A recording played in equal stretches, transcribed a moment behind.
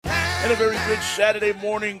And a very good Saturday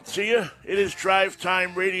morning to you. It is Drive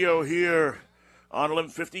Time Radio here on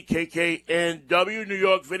 1150 KKNW. New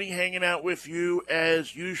York, Vinny hanging out with you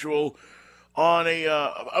as usual on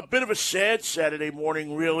a bit of a sad Saturday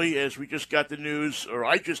morning, really, as we just got the news, or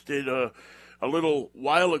I just did a little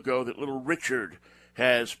while ago, that Little Richard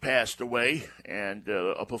has passed away, and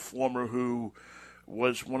a performer who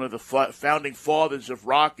was one of the founding fathers of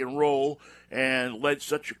rock and roll and led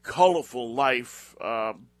such a colorful life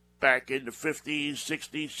back in the 50s,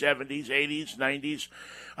 60s, 70s, 80s, 90s.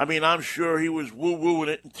 I mean, I'm sure he was woo-wooing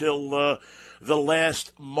it until the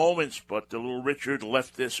last moments, but the Little Richard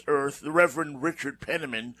left this earth. The Reverend Richard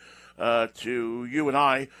Penniman, to you and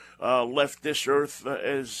I, left this earth,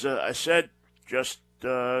 as I said, just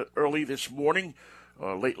early this morning,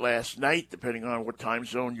 late last night, depending on what time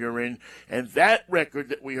zone you're in. And that record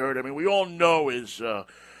that we heard, I mean, we all know is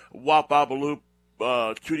Wop Babaloo,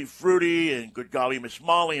 Tutti Frutti and Good Golly Miss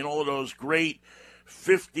Molly and all of those great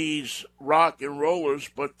 50s rock and rollers,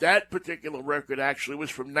 but that particular record actually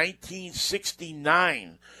was from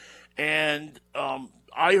 1969, and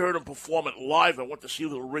I heard him perform it live. I went to see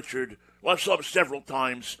Little Richard, well, I saw him several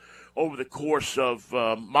times over the course of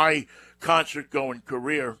my concert-going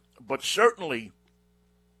career, but certainly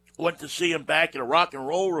went to see him back in a rock and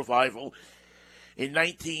roll revival in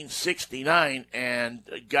 1969 and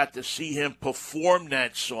got to see him perform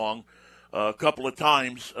that song a couple of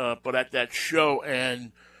times, but at that show,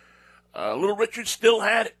 and Little Richard still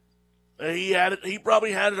had it. He had it. He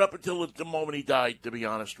probably had it up until the moment he died, to be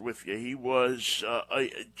honest with you. He was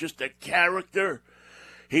just a character.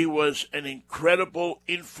 He was an incredible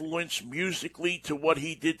influence musically to what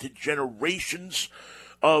he did to generations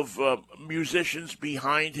of musicians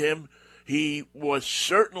behind him. He was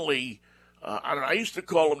certainly... I used to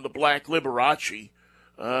call him the Black Liberace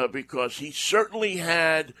because he certainly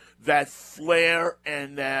had that flair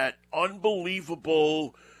and that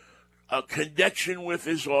unbelievable connection with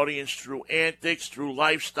his audience through antics, through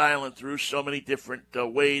lifestyle, and through so many different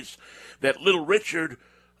ways that Little Richard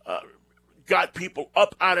got people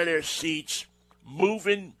up out of their seats,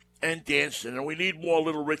 moving and dancing. And we need more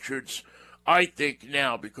Little Richards, I think,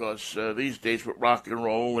 now, because these days with rock and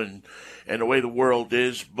roll and the way the world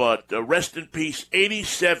is. But rest in peace,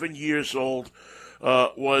 87 years old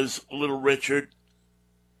was Little Richard.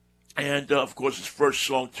 And, of course, his first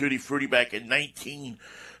song, Tutti Frutti, back in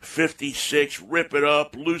 1956, Rip It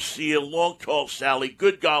Up, Lucille, Long Tall Sally,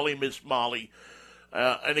 Good Golly Miss Molly.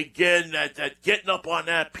 And again, that getting up on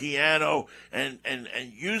that piano and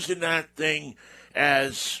using that thing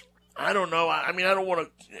as... I don't know. I mean, I don't want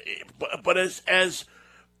to, but as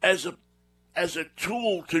a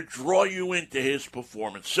tool to draw you into his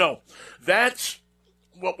performance. So that's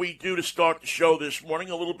what we do to start the show this morning.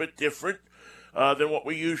 A little bit different than what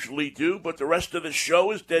we usually do, but the rest of the show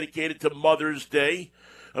is dedicated to Mother's Day.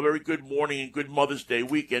 A very good morning and good Mother's Day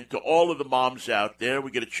weekend to all of the moms out there.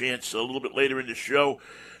 We get a chance a little bit later in the show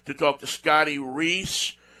to talk to Scotty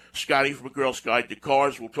Reese. Scotty from A Girl's Guide to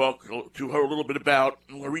Cars. We'll talk to her a little bit about,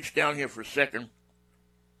 and we'll reach down here for a second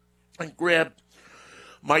and grab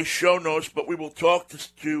my show notes, but we will talk to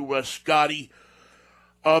Scotty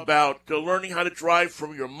about learning how to drive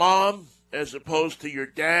from your mom as opposed to your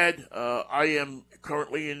dad. I am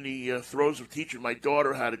currently in the throes of teaching my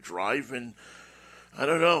daughter how to drive, and I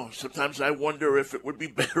don't know. Sometimes I wonder if it would be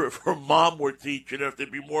better if her mom were teaching, if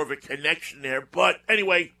there'd be more of a connection there. But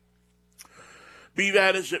anyway, be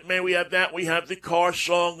that as it may, we have that. We have the car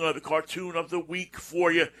song, the cartoon of the week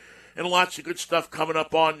for you, and lots of good stuff coming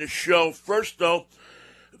up on the show. First, though,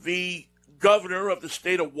 the governor of the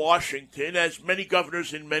state of Washington, as many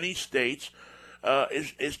governors in many states,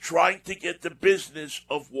 is trying to get the business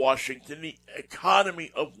of Washington, the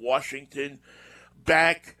economy of Washington,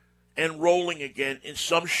 back and rolling again in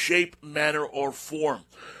some shape, manner, or form.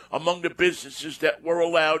 Among the businesses that were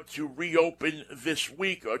allowed to reopen this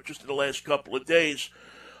week, or just in the last couple of days,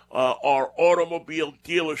 are automobile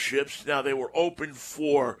dealerships. Now, they were open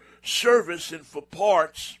for service and for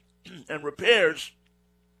parts and repairs,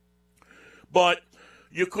 but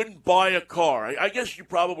you couldn't buy a car. I guess you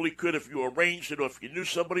probably could if you arranged it or if you knew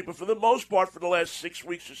somebody, but for the most part, for the last 6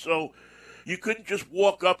 weeks or so, you couldn't just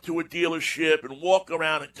walk up to a dealership and walk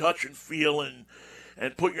around and touch and feel and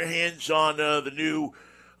put your hands on the new...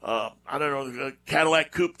 the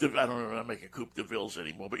Cadillac Coupe de Ville. I don't know, I'm not making Coupe de Villes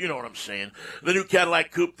anymore, but you know what I'm saying. The new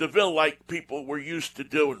Cadillac Coupe de Ville, like people were used to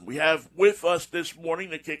doing. We have with us this morning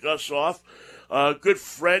to kick us off a good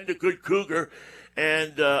friend, a good cougar,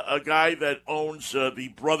 and a guy that owns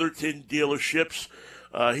the Brotherton dealerships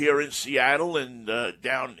here in Seattle and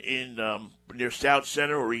down in near South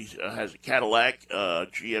Center, where he has a Cadillac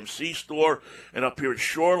GMC store, and up here at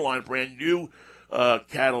Shoreline, brand new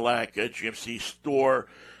Cadillac GMC store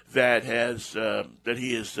that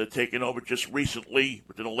he has taken over just recently,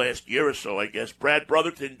 within the last year or so, I guess. Brad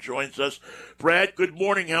Brotherton joins us. Brad, good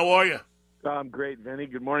morning. How are you? I'm great, Vinny.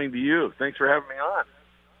 Good morning to you. Thanks for having me on.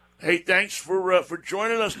 Hey, thanks for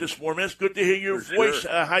joining us this morning. It's good to hear your voice.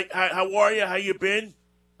 Sure. How are you? How you been?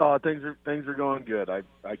 Oh, things are going good.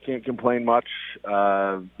 I can't complain much.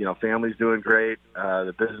 Family's doing great.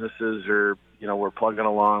 The businesses are, we're plugging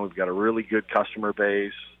along. We've got a really good customer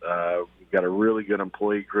base. We've got a really good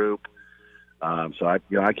employee group. So I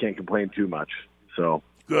can't complain too much. So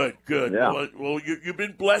good. Yeah. Well, you've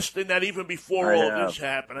been blessed in that even before all of this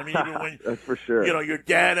happened. I mean, even when that's for sure. Your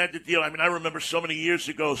dad had to deal. I mean, I remember so many years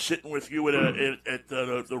ago sitting with you at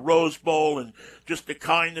the Rose Bowl, and just the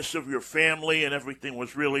kindness of your family and everything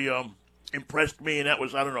was really impressed me. And that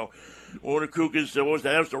was, I don't know, one of the Cougars. What was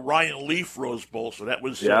that? That was the Ryan Leaf Rose Bowl. So that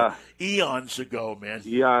was eons ago, man.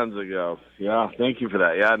 Eons ago. Yeah. Thank you for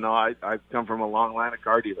that. Yeah. No, I come from a long line of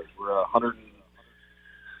car dealers. We're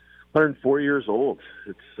 104 years old.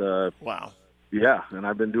 It's wow. Yeah, and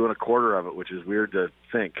I've been doing a quarter of it, which is weird to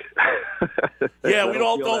think. Yeah, we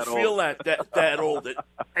all don't feel that old.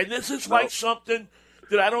 And this is like something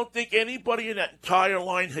that I don't think anybody in that entire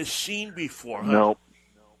line has seen before. Huh?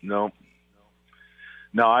 No.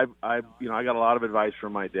 I got a lot of advice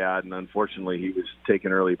from my dad, and unfortunately, he was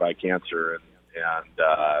taken early by cancer, and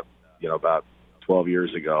about 12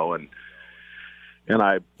 years ago, and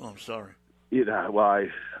I. Oh, I'm sorry.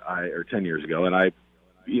 Or 10 years ago, and I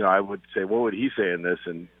would say, what would he say in this?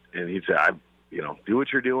 And he'd say, do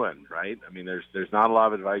what you're doing, right? I mean, there's not a lot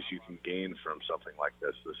of advice you can gain from something like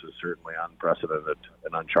this. This is certainly unprecedented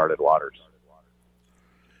and uncharted waters.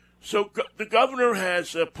 So the governor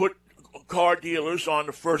has put car dealers on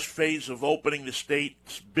the first phase of opening the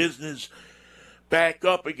state's business back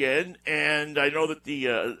up again, and I know that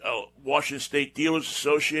the Washington State Dealers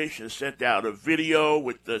Association has sent out a video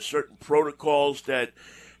with certain protocols that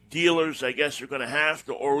dealers, I guess, are going to have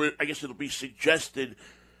to, or I guess it'll be suggested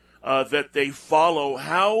that they follow.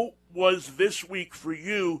 How was this week for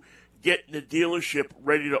you getting the dealership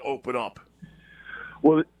ready to open up?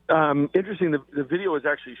 Well, interesting. The video was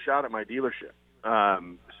actually shot at my dealership.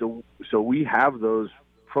 So we have those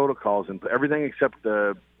protocols and everything except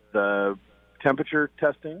the temperature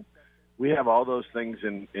testing. We have all those things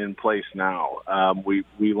in place now. We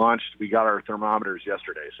got our thermometers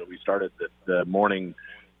yesterday, so we started the morning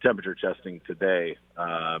temperature testing today,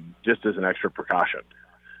 just as an extra precaution.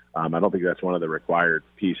 I don't think that's one of the required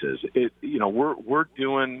pieces. We're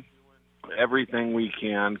doing everything we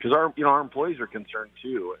can because our employees are concerned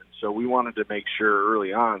too, and so we wanted to make sure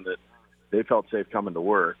early on that they felt safe coming to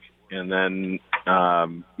work, and then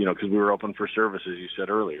because we were open for service, as you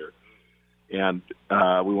said earlier. And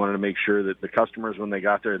we wanted to make sure that the customers, when they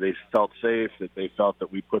got there, they felt safe, that they felt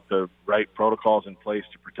that we put the right protocols in place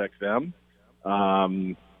to protect them.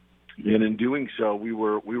 And in doing so, we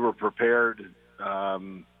were prepared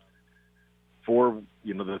for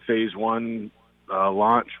the phase one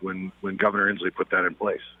launch when Governor Inslee put that in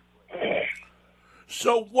place.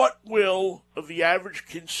 So, what will the average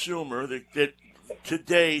consumer that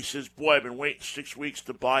today says, "Boy, I've been waiting 6 weeks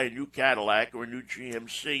to buy a new Cadillac or a new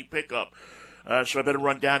GMC pickup"? So I better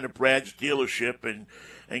run down to Brad's dealership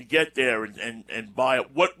and get there and buy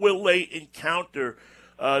it. What will they encounter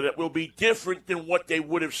that will be different than what they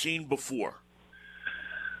would have seen before?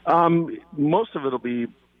 Most of it will be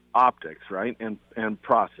optics, right, and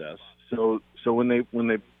process. So when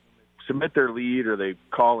they submit their lead or they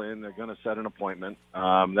call in, they're going to set an appointment.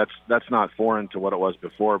 That's not foreign to what it was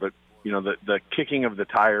before, but the kicking of the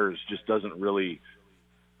tires just doesn't really.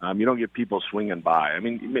 You don't get people swinging by. I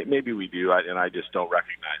mean, maybe we do, and I just don't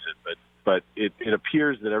recognize it. But it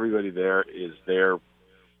appears that everybody there is there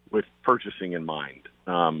with purchasing in mind.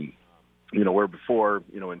 Where before,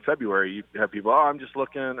 in February, you have people, I'm just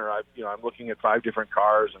looking, or I'm looking at 5 different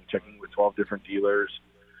cars. I'm checking with 12 different dealers.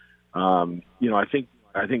 I think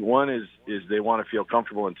one is they want to feel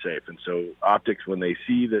comfortable and safe, and so optics, when they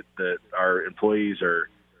see that our employees are.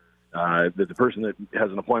 That the person that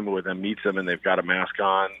has an appointment with them meets them and they've got a mask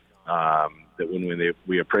on, that when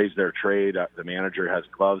we appraise their trade, the manager has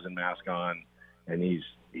gloves and mask on, and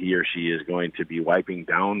he or she is going to be wiping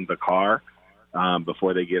down the car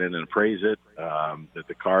before they get in and appraise it, that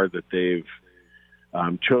the car that they've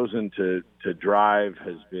chosen to drive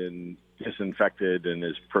has been disinfected and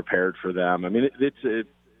is prepared for them. I mean,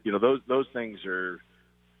 those things are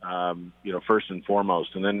first and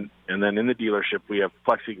foremost. And then in the dealership, we have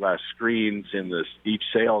plexiglass screens in each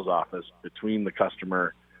sales office between the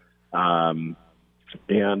customer and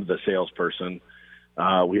the salesperson.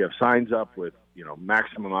 We have signs up with,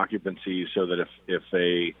 maximum occupancy so that if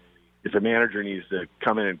a manager needs to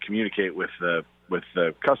come in and communicate with the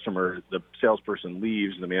customer, the salesperson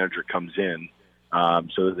leaves and the manager comes in,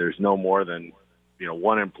 so that there's no more than,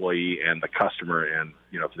 one employee and the customer. And,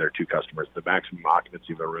 if there are two customers, the maximum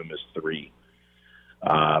occupancy of a room is 3.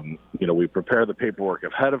 We prepare the paperwork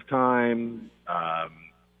ahead of time.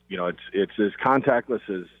 It's as contactless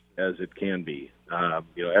as it can be.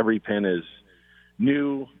 Every pen is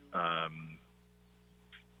new.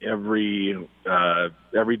 Every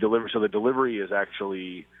delivery. So the delivery is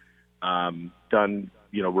actually done,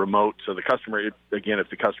 remote. So the customer, if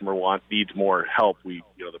the customer needs more help,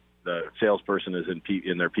 the salesperson is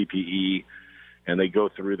in their PPE, and they go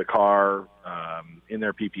through the car in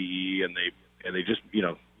their PPE, and they just,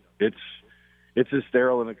 it's as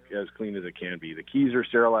sterile and as clean as it can be. The keys are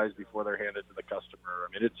sterilized before they're handed to the customer.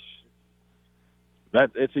 I mean,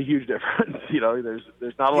 it's a huge difference.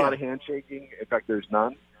 There's not a lot of handshaking. In fact, there's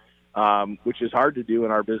none, which is hard to do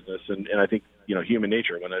in our business. And I think, human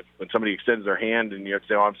nature, when somebody extends their hand and you have to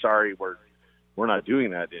say, "Oh, I'm sorry, we're not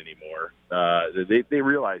doing that anymore." They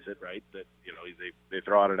realize it, right? That, they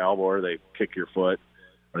throw out an elbow, or they kick your foot,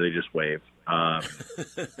 or they just wave. But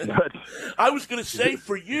I was going to say,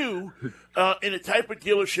 for you, in the type of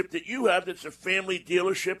dealership that you have, that's a family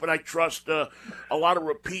dealership, and I trust a lot of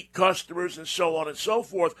repeat customers and so on and so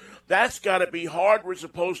forth, that's got to be hard, as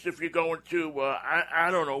opposed to if you're going to, I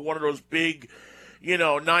don't know, one of those big,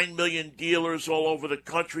 9 million dealers all over the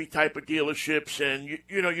country type of dealerships, and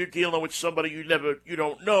you're dealing with somebody you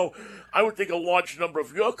don't know. I would think a large number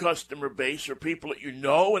of your customer base are people that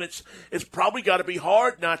and it's probably got to be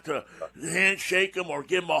hard not to handshake them or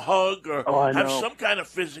give them a hug or have some kind of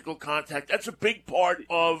physical contact. That's a big part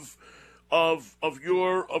of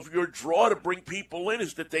your draw to bring people in,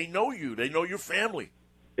 is that they know you, they know your family.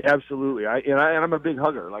 Absolutely. I'm a big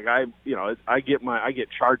hugger. Like I get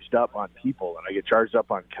charged up on people, and I get charged up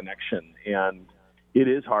on connection, and it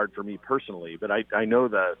is hard for me personally, but I know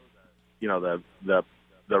the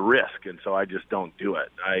risk. And so I just don't do it.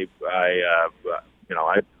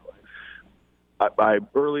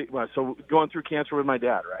 So going through cancer with my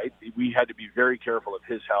dad, right? We had to be very careful of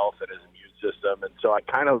his health and his immune system. And so I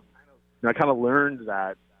kind of learned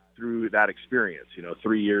that through that experience,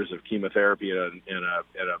 3 years of chemotherapy and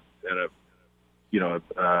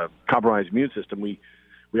a compromised immune system. We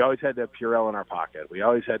always had to have Purell in our pocket. We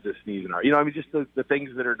always had to sneeze in our, just the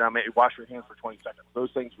things that are done. Wash your hands for 20 seconds.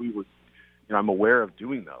 Those things we would, I'm aware of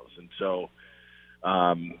doing those. And so,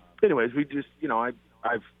 anyways, we just,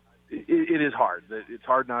 it is hard. It's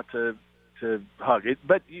hard not to hug it,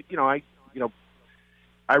 but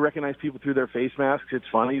I recognize people through their face masks. It's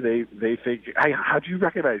funny. They think, "Hey, how'd you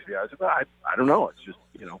recognize me?" I was like, "Well, I don't know. It's just,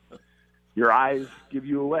 your eyes give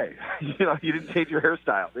you away. You didn't change your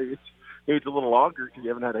hairstyle. Maybe it's a little longer because you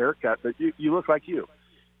haven't had a haircut, but you look like you."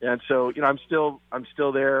 And so, I'm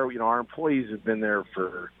still there. Our employees have been there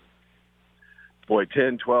for,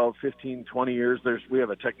 10, 12, 15, 20 years. We have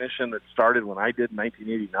a technician that started when I did in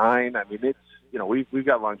 1989. I mean, it's, we've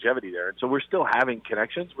got longevity there. And so we're still having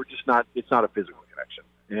connections. We're just not, it's not a physical connection.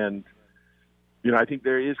 And, I think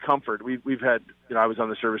there is comfort. We've had, I was on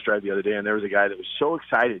the service drive the other day, and there was a guy that was so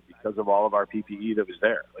excited because of all of our PPE that was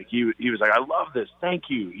there. Like he was like, "I love this. Thank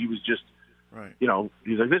you." He was just, right.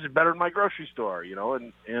 He's like, "This is better than my grocery store,"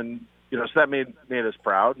 and so that made us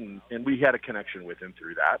proud. And we had a connection with him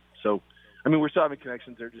through that. So, I mean, we're still having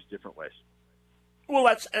connections. They're just different ways. Well,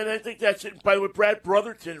 I think that's it. By the way, Brad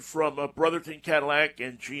Brotherton from Brotherton Cadillac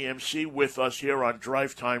and GMC with us here on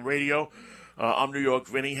Drive Time Radio. I'm New York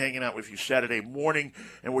Vinny, hanging out with you Saturday morning,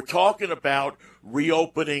 and we're talking about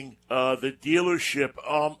reopening the dealership.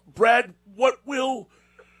 Brad, what will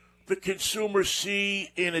the consumer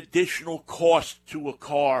see in additional cost to a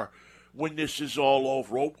car when this is all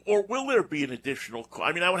over? Or will there be an additional cost?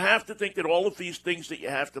 I mean, I would have to think that all of these things that you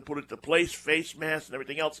have to put into place, face masks and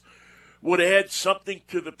everything else, would add something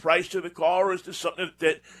to the price of the car, or is this something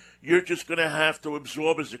that you're just going to have to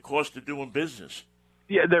absorb as a cost of doing business?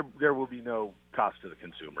 Yeah, there will be no cost to the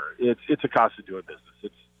consumer. It's a cost of doing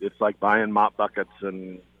business. It's like buying mop buckets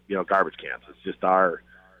and garbage cans. It's just our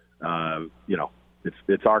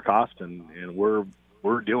it's our cost, and we're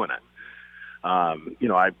doing it.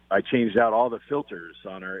 I changed out all the filters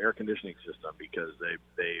on our air conditioning system because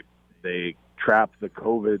they trap the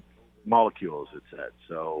COVID molecules, it said.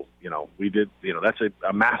 So, we did, that's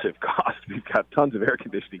a massive cost. We've got tons of air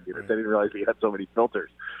conditioning units. I didn't realize we had so many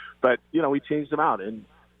filters. But, we changed them out. And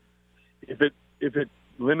if it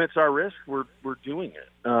limits our risk, we're doing it.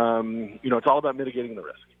 It's all about mitigating the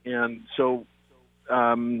risk, and so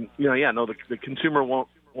the consumer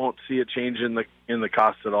won't see a change in the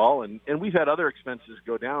cost at all, and we've had other expenses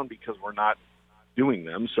go down because we're not doing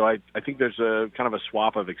them. So I think there's a kind of a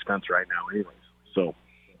swap of expense right now, anyways. So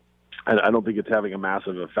I don't think it's having a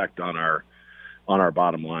massive effect on our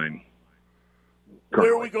bottom line.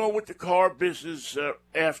 Where are we going with the car business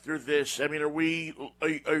after this? I mean,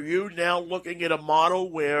 are you now looking at a model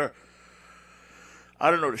where, I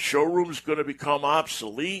don't know, the showroom is going to become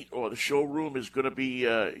obsolete, or the showroom is going to be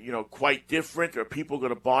quite different? Are people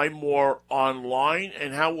going to buy more online,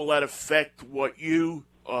 and how will that affect what you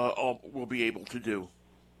will be able to do?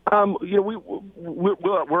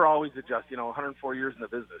 We're always adjusting. 104 years in the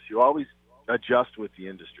business, you always adjust with the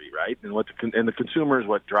industry, right? And the consumer is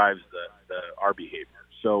what drives our behavior.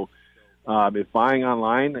 So if buying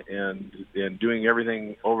online and doing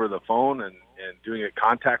everything over the phone and doing it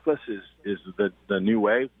contactless is the new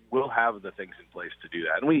way, we'll have the things in place to do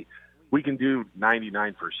that. And we can do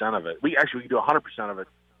 99% of it. We can do 100% of it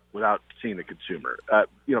without seeing the consumer.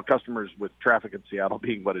 Customers, with traffic in Seattle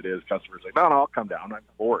being what it is, customers like, no, I'll come down. I'm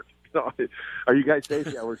bored. Are you guys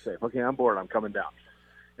safe? Yeah, we're safe. Okay, I'm bored. I'm coming down.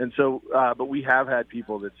 And so, but we have had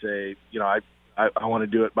people that say, I want to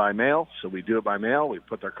do it by mail. So we do it by mail. We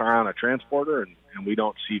put their car on a transporter and we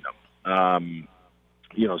don't see them.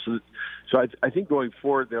 So I think going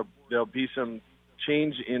forward, there'll be some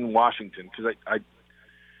change in Washington, because I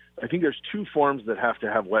think there's two forms that have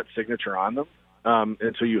to have wet signature on them.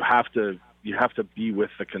 And so you have to be with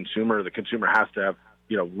the consumer. The consumer has to have,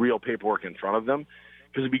 real paperwork in front of them,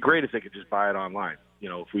 because it'd be great if they could just buy it online.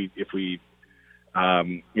 If we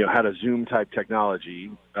had a Zoom type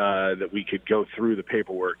technology that we could go through the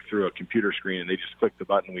paperwork through a computer screen, and they just click the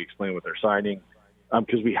button, we explain what they're signing.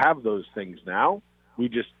 Because we have those things now.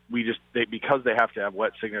 Because they have to have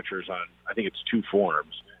wet signatures on, I think it's two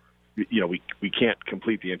forms. We can't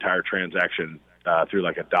complete the entire transaction through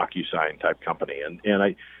like a DocuSign type company,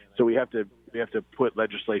 so we have to put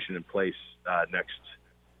legislation in place next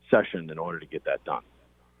session in order to get that done.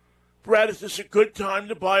 Brad, is this a good time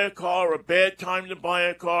to buy a car or a bad time to buy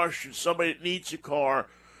a car? Should somebody that needs a car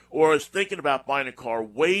or is thinking about buying a car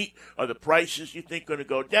wait? Are the prices, you think, going to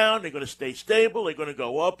go down? They're going to stay stable? They're going to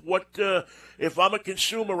go up? What if I'm a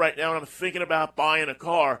consumer right now and I'm thinking about buying a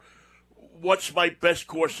car, what's my best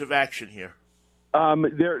course of action here? Any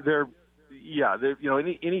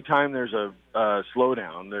time there's a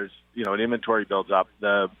slowdown, there's an inventory builds up,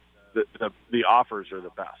 the offers are the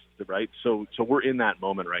best, right? So we're in that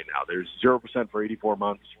moment right now. There's 0% for 84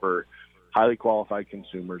 months for highly qualified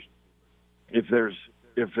consumers. If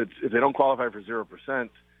they don't qualify for 0%,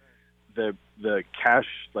 the cash,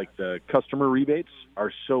 like the customer rebates,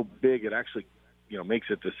 are so big it actually makes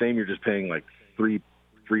it the same. You're just paying like 3%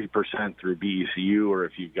 through BECU, or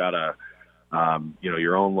if you've got a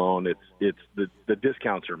your own loan, it's the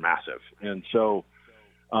discounts are massive. And so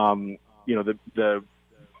I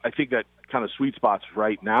think that kind of sweet spot's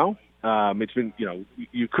right now. It's been,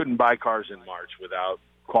 you couldn't buy cars in March without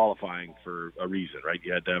qualifying for a reason, right?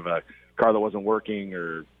 You had to have a car that wasn't working,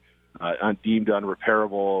 or deemed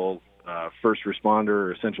unrepairable, first responder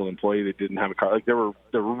or essential employee that didn't have a car. Like there were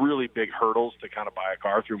really big hurdles to kind of buy a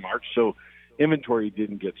car through March. So inventory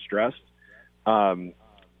didn't get stressed. I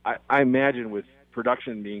imagine with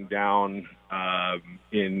production being down over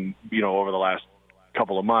the last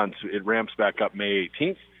couple of months, it ramps back up May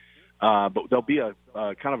 18th. But there'll be a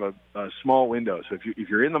kind of a small window. So if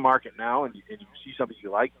you're in the market now and you see something you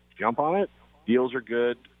like, jump on it. Deals are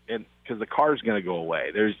good, and because the car is going to go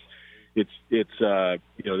away.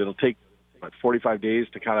 It'll take 45 days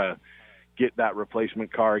to kind of get that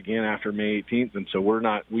replacement car again after May 18th, and so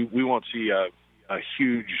we won't see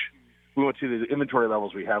we won't see the inventory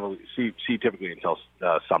levels we see typically until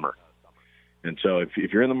summer. And so if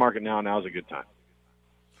you're in the market now's a good time.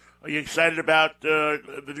 Are you excited about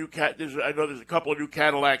the new cat? I know there's a couple of new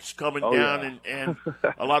Cadillacs coming down, yeah. and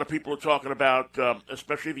a lot of people are talking about,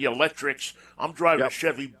 especially the electrics. I'm driving a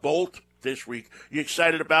Chevy Bolt this week. You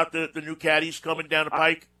excited about the new Caddies coming down the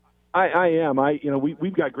pike? I am.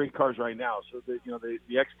 We've got great cars right now. So the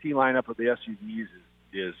XT lineup of the SUVs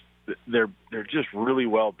is they're just really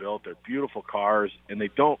well built. They're beautiful cars, and they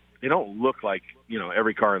don't look like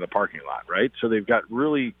every car in the parking lot, right? So they've got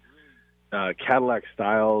really Cadillac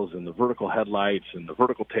styles, and the vertical headlights and the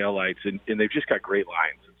vertical taillights, and they've just got great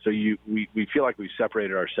lines. So we feel like we've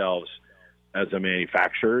separated ourselves as a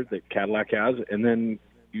manufacturer that Cadillac has, and then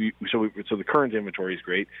so the current inventory is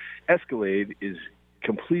great. Escalade is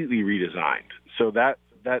completely redesigned. So that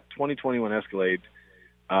 2021 Escalade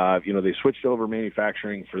They switched over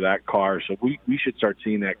manufacturing for that car, so we should start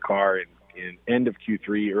seeing that car in end of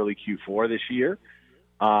Q3, early Q4 this year,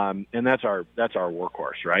 and that's our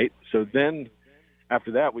workhorse, right? So then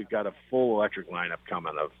after that, we've got a full electric lineup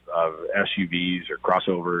coming of SUVs or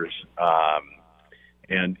crossovers,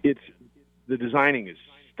 and the designing is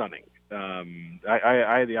stunning.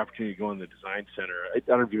 I had the opportunity to go in the design center. I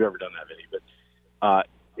don't know if you've ever done that, Vinny, but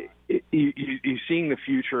you seeing the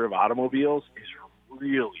future of automobiles is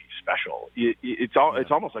really special. It's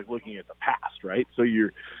almost like looking at the past, right? So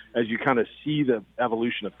as you kind of see the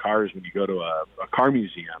evolution of cars when you go to a car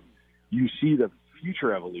museum, you see the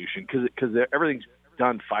future evolution because everything's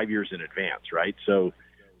done 5 years in advance, right? So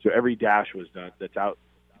every dash was done that's out.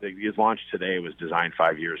 Is launched today was designed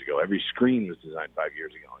 5 years ago. Every screen was designed 5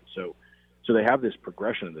 years ago, and so they have this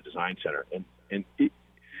progression in the design center, and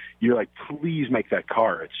you're like, please make that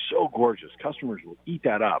car. It's so gorgeous. Customers will eat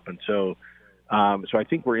that up, and so I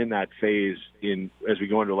think we're in that phase as we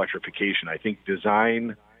go into electrification. I think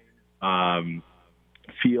design,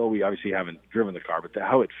 feel. We obviously haven't driven the car, but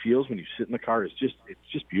how it feels when you sit in the car is just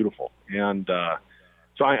beautiful, and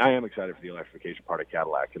so I am excited for the electrification part of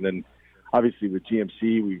Cadillac, and then. Obviously, with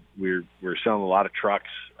GMC, we're selling a lot of trucks.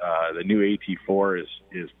 The new AT4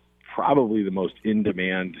 is probably the most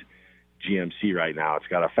in-demand GMC right now. It's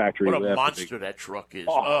got a factory lift. What a monster that truck is.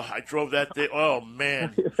 Oh, I drove that thing. Oh,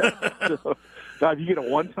 man. So, if you get a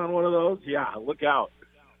one-ton one of those, yeah, look out.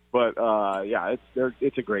 But,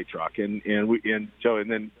 it's a great truck. And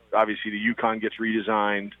then, obviously, the Yukon gets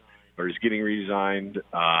redesigned or is getting redesigned.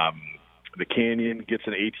 The Canyon gets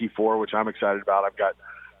an AT4, which I'm excited about. I've got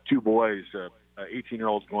two boys,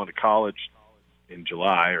 18-year-olds going to college in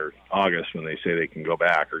July or August when they say they can go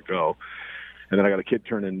back or go. And then I got a kid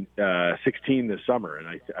turning 16 this summer, and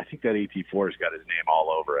I think that AT4's got his name all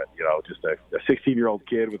over it. Just a 16-year-old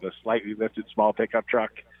kid with a slightly lifted small pickup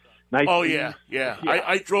truck. Nice. Oh, yeah.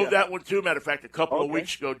 I drove that one, too. Matter of fact, a couple of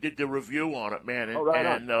weeks ago, did the review on it, man. And, right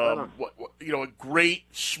on. A great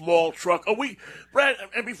small truck. Brad,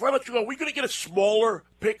 and before I let you go, are we going to get a smaller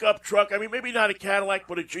pickup truck? I mean, maybe not a Cadillac,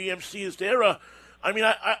 but a GMC. Is there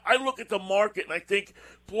I look at the market and I think,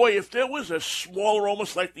 boy, if there was a smaller,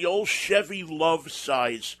 almost like the old Chevy Love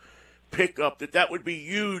size pickup, that would be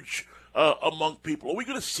huge among people. Are we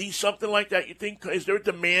going to see something like that, you think? Is there a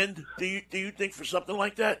demand, do you think, for something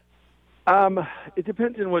like that? It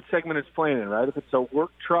depends on what segment it's playing in, right? If it's a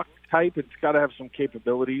work truck type, it's got to have some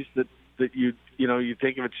capabilities that you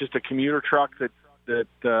think if it's just a commuter truck that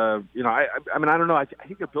I don't know. I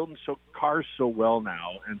think they're building cars so well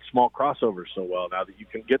now and small crossovers so well now that you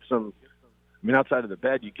can get some. I mean, outside of the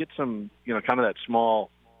bed, you get some, kind of that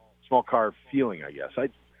small car feeling. I guess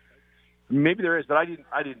maybe there is, but I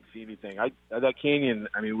didn't see anything. That Canyon.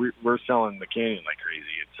 I mean, we're selling the Canyon like crazy.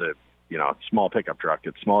 It's a small pickup truck.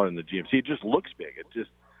 It's smaller than the GMC. It just looks big. It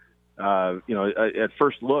just, at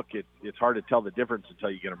first look, it's hard to tell the difference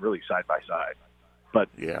until you get them really side by side. But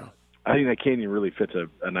yeah, I think that Canyon really fits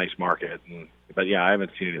a nice market. But yeah, I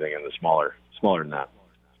haven't seen anything in the smaller than that.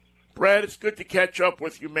 Brad, it's good to catch up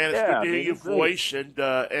with you, man. It's good to hear your voice, and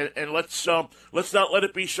let's not let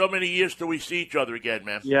it be so many years till we see each other again,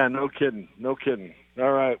 man. Yeah, no kidding.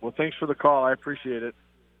 All right, well, thanks for the call. I appreciate it.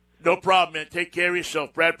 No problem, man. Take care of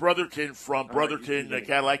yourself. Brad Brotherton from Brotherton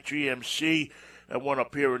Cadillac GMC, one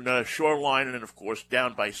up here in Shoreline, and then, of course,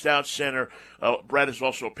 down by South Center. Brad is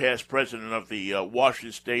also past president of the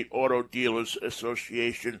Washington State Auto Dealers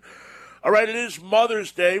Association. All right, it is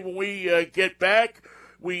Mother's Day. When we get back,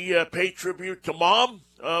 we pay tribute to Mom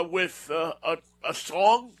with a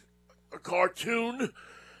song, a cartoon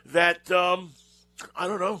that, I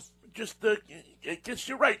don't know, just it gets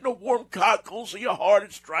you right in the warm cockles of your heart.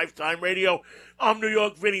 It's Drive Time Radio. I'm New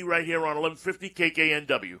York Vinny right here on 1150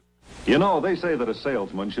 KKNW. They say that a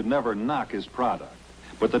salesman should never knock his product.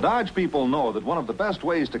 But the Dodge people know that one of the best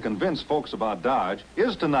ways to convince folks about Dodge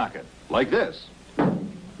is to knock it, like this.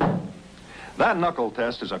 That knuckle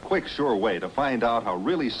test is a quick, sure way to find out how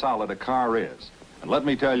really solid a car is. And let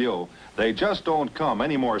me tell you, they just don't come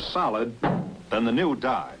any more solid than the new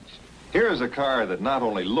Dodge. Here's a car that not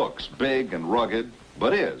only looks big and rugged,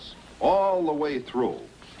 but is, all the way through.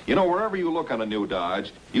 Wherever you look on a new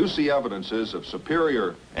Dodge, you see evidences of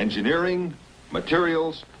superior engineering,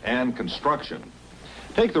 materials, and construction.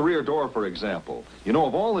 Take the rear door, for example. Of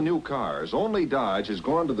all the new cars, only Dodge has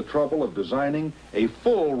gone to the trouble of designing a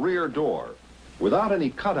full rear door without any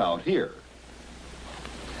cutout here.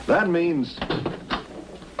 That means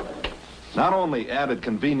not only added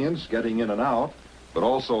convenience getting in and out, but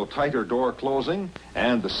also tighter door closing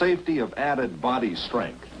and the safety of added body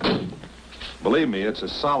strength. Believe me, it's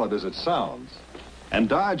as solid as it sounds. And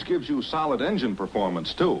Dodge gives you solid engine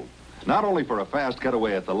performance, too. Not only for a fast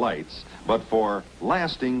getaway at the lights, but for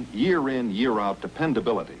lasting year-in, year-out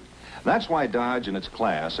dependability. That's why Dodge in its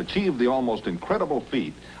class achieved the almost incredible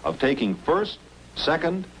feat of taking first,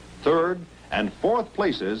 second, third, and fourth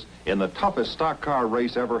places in the toughest stock car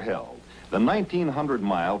race ever held, the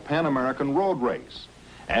 1,900-mile Pan American Road Race.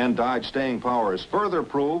 And Dodge staying power is further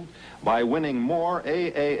proved by winning more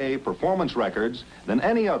AAA performance records than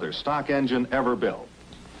any other stock engine ever built.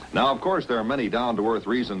 Now, of course, there are many down-to-earth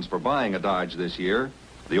reasons for buying a Dodge this year.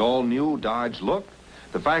 The all-new Dodge look,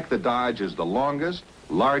 the fact that Dodge is the longest,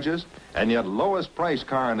 largest, and yet lowest price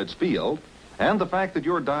car in its field, and the fact that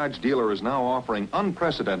your Dodge dealer is now offering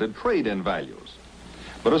unprecedented trade-in values.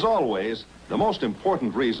 But as always, the most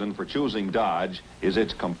important reason for choosing Dodge is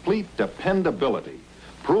its complete dependability,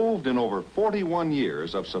 proved in over 41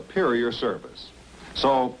 years of superior service.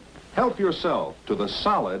 So, help yourself to the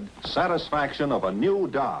solid satisfaction of a new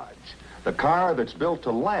Dodge, the car that's built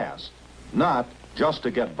to last, not just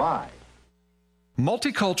to get by.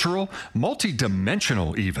 Multicultural,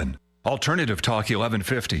 multidimensional even. Alternative Talk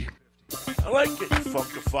 1150. I like getting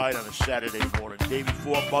funkified on a Saturday morning, day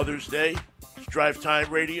before Mother's Day. It's Drive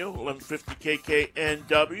Time Radio, 1150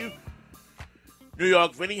 KKNW. New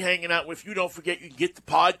York Vinny hanging out with you. Don't forget you can get the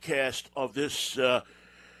podcast of this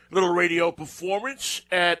little radio performance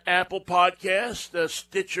at Apple Podcast.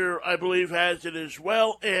 Stitcher, I believe, has it as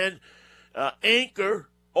well. And Anchor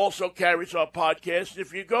also carries our podcast.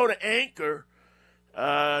 If you go to Anchor,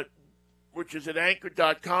 which is at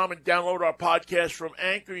anchor.com, and download our podcast from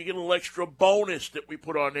Anchor, you get a little extra bonus that we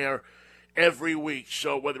put on there every week.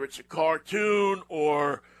 So whether it's a cartoon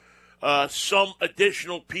or some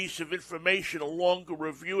additional piece of information, a longer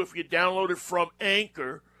review, if you download it from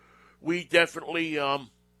Anchor, we definitely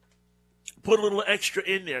put a little extra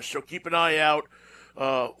in there. So keep an eye out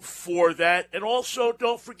for that. And also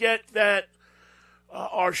don't forget that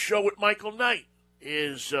our show with Michael Knight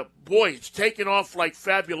is, it's taken off like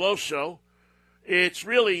fabuloso. It's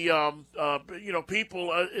really,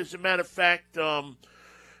 people, as a matter of fact,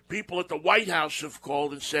 people at the White House have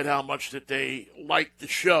called and said how much that they like the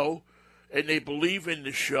show and they believe in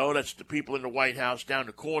the show. That's the people in the White House down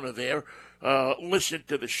the corner there. Listen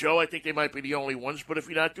to the show. I think they might be the only ones. But if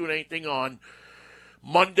you're not doing anything on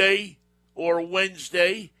Monday or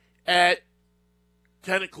Wednesday at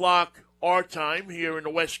 10 o'clock our time here in the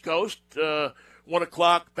West Coast, 1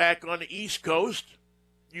 o'clock back on the East Coast,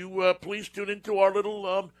 you please tune into our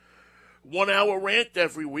little 1 hour rant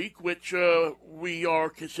every week, which we are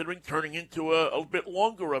considering turning into a bit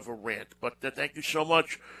longer of a rant. But thank you so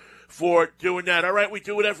much for doing that. All right, we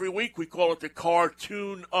do it every week. We call it the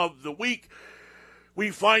Cartoon of the Week.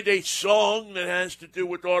 We find a song that has to do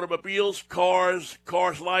with automobiles, cars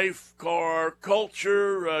life, car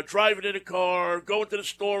culture, driving in a car, going to the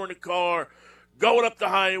store in a car, going up the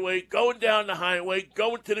highway, going down the highway,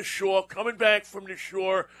 going to the shore, coming back from the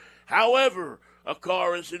shore. However, a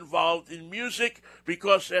car is involved in music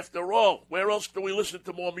because, after all, where else do we listen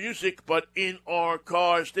to more music but in our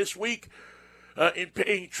cars? This week, in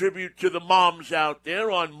paying tribute to the moms out there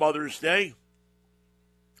on Mother's Day,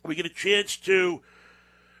 we get a chance to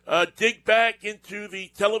dig back into the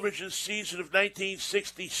television season of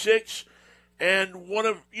 1966 and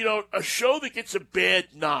a show that gets a bad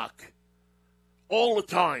knock all the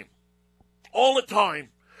time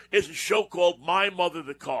is a show called My Mother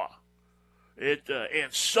the Car. Ann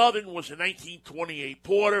Southern was a 1928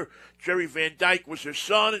 Porter. Jerry Van Dyke was her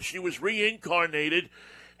son, and she was reincarnated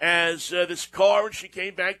as this car, and she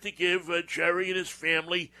came back to give Jerry and his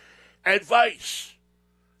family advice.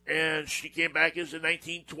 And she came back as a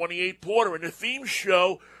 1928 Porter. And the theme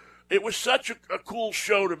show, it was such a cool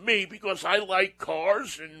show to me because I like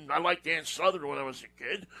cars, and I liked Ann Southern when I was a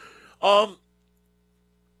kid. And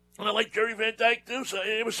I like Jerry Van Dyke too. So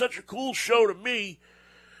it was such a cool show to me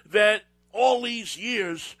that all these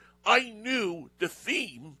years I knew the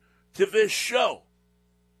theme to this show.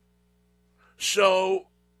 So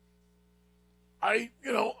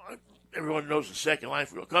everyone knows the second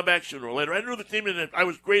life will come back sooner or later. I knew the theme, and I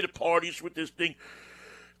was great at parties with this thing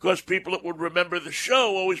because people that would remember the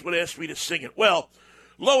show always would ask me to sing it. Well,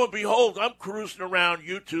 lo and behold, I'm cruising around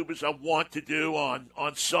YouTube as I want to do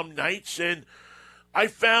on some nights, and I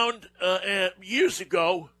found years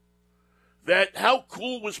ago that how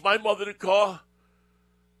cool was My Mother the Car?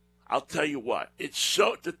 I'll tell you what.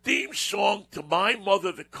 The theme song to My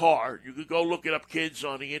Mother the Car, you could go look it up, kids,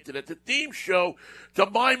 on the internet. The theme show to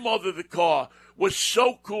My Mother the Car was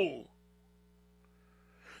so cool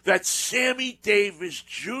that Sammy Davis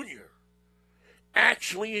Jr.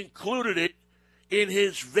 actually included it in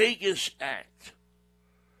his Vegas act.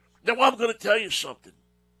 Now, I'm going to tell you something.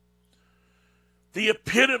 The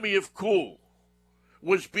epitome of cool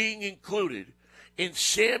was being included in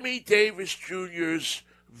Sammy Davis Jr.'s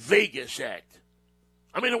Vegas act.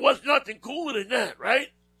 I mean, it was nothing cooler than that, right?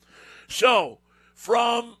 So,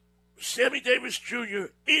 from Sammy Davis Jr.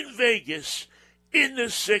 in Vegas in the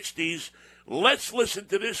 60s, let's listen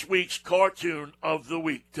to this week's cartoon of the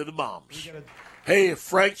week to the moms. Hey, if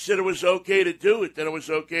Frank said it was okay to do it, then it was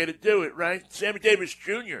okay to do it, right? Sammy Davis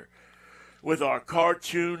Jr. with our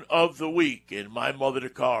cartoon of the week in My Mother the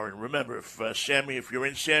Car. And remember, if you're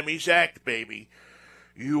in Sammy's act, baby,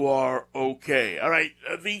 you are okay. All right,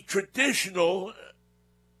 the traditional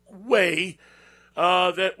way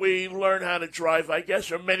that we learn how to drive, I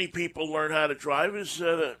guess, or many people learn how to drive, is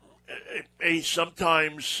a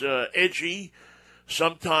sometimes edgy,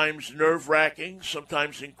 sometimes nerve-wracking,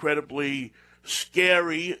 sometimes incredibly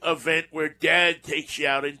scary event where Dad takes you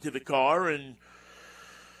out into the car and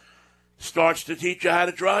starts to teach you how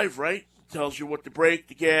to drive, right? Tells you what the brake,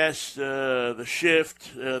 the gas, the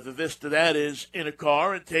shift, the this, the that is in a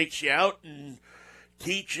car, and takes you out and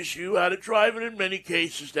teaches you how to drive. And in many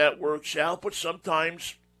cases that works out, but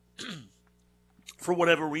sometimes, for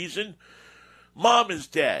whatever reason, Mom is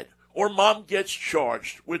Dad, or Mom gets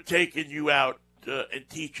charged with taking you out and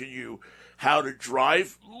teaching you how to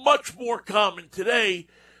drive. Much more common today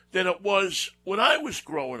than it was when I was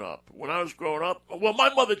growing up. Well,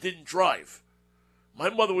 my mother didn't drive. My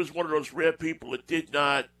mother was one of those rare people that did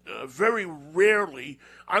not, very rarely,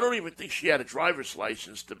 I don't even think she had a driver's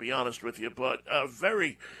license, to be honest with you, but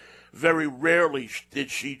very, very rarely did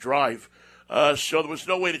she drive. So there was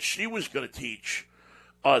no way that she was going to teach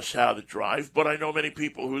us how to drive, but I know many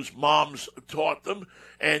people whose moms taught them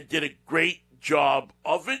and did a great job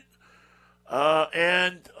of it.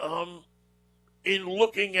 In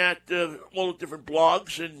looking at all the different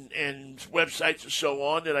blogs and websites and so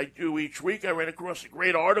on that I do each week, I ran across a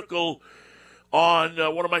great article on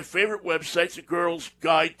one of my favorite websites, A Girl's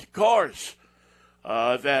Guide to Cars,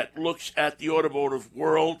 that looks at the automotive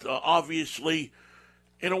world, obviously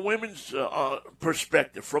in a women's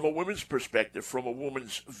perspective, from a woman's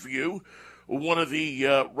view. One of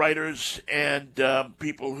the writers and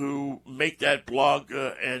people who make that blog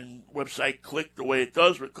and website click the way it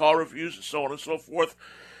does with car reviews and so on and so forth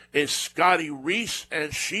is Scotty Reese,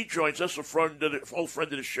 and she joins us, old friend of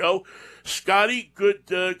the show. Scotty,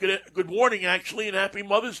 good morning, actually, and happy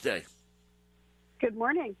Mother's Day. Good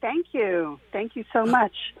morning. Thank you. Thank you so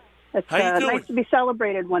much. It's nice to be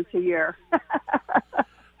celebrated once a year.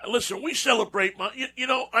 Listen, we celebrate, you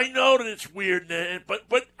know, I know that it's weird,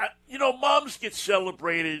 but you know, moms get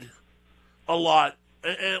celebrated a lot.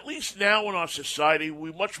 And at least now in our society,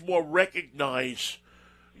 we much more recognize,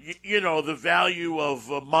 you know, the value of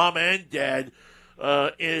mom and dad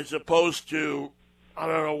as opposed to, I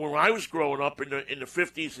don't know, when I was growing up in the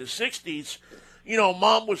 50s and 60s, you know,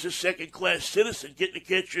 Mom was a second-class citizen. Get in the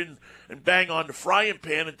kitchen and bang on the frying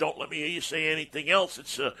pan and don't let me hear you say anything else.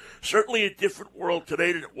 It's certainly a different world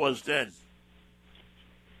today than it was then.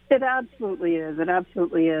 It absolutely is. It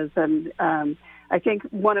absolutely is. And I think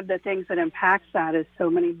one of the things that impacts that is so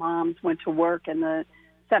many moms went to work in the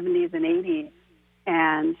 70s and 80s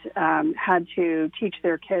and had to teach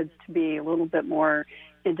their kids to be a little bit more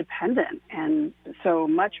independent. And so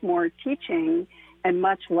much more teaching and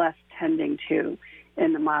much less tending to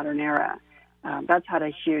in the modern era. That's had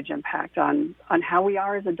a huge impact on how we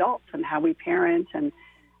are as adults and how we parent. And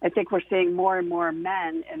I think we're seeing more and more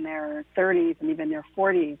men in their 30s and even their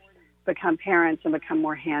 40s become parents and become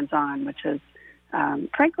more hands-on, which is,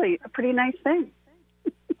 frankly, a pretty nice thing.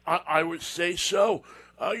 I would say so.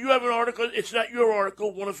 You have an article. It's not your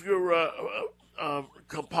article. One of your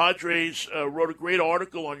compadres wrote a great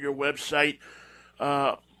article on your website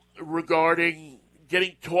regarding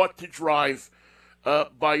getting taught to drive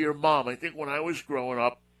by your mom. I think when I was growing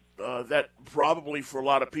up, that probably for a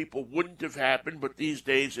lot of people wouldn't have happened, but these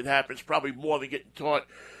days it happens probably more than getting taught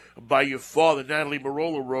by your father. Natalie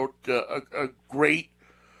Marola wrote a great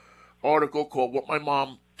article called What My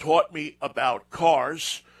Mom Taught Me About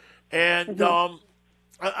Cars. And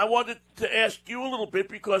I wanted to ask you a little bit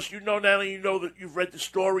because you know, Natalie, you know that you've read the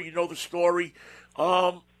story, you know the story.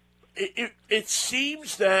 It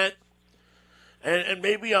seems that, and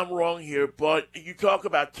maybe I'm wrong here, but you talk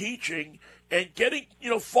about teaching and getting, you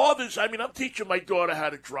know, fathers. I mean, I'm teaching my daughter how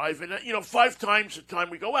to drive, and, you know, 5 times the time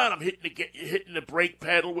we go out, I'm hitting the brake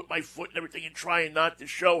pedal with my foot and everything and trying not to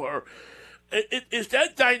show her. Is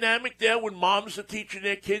that dynamic there when moms are teaching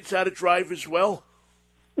their kids how to drive as well?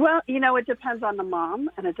 Well, you know, it depends on the mom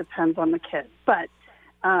and it depends on the kid. But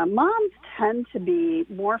moms tend to be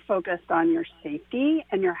more focused on your safety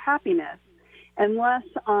and your happiness and less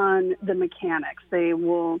on the mechanics. They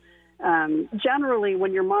will generally,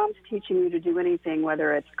 when your mom's teaching you to do anything,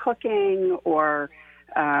 whether it's cooking or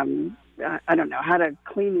I don't know, how to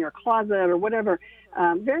clean your closet or whatever,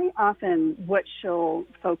 very often what she'll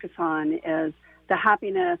focus on is the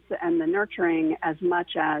happiness and the nurturing as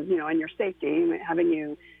much as, and your safety, having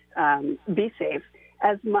you be safe,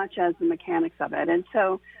 as much as the mechanics of it. And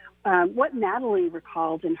so what Natalie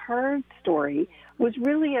recalled in her story was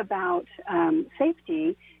really about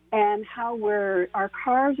safety and how our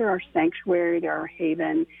cars are our sanctuary, they're our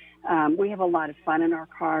haven. We have a lot of fun in our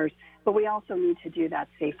cars, but we also need to do that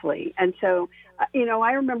safely. And so,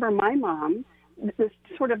 I remember my mom, this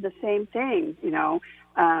sort of the same thing,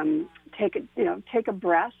 take a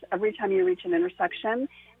breath every time you reach an intersection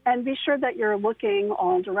and be sure that you're looking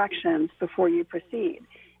all directions before you proceed.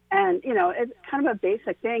 And, it's kind of a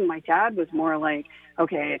basic thing. My dad was more like,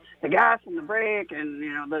 okay, the gas and the brake and,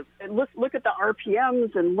 look at the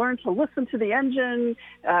RPMs and learn to listen to the engine,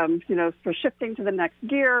 for shifting to the next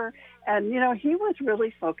gear. And, he was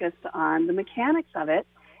really focused on the mechanics of it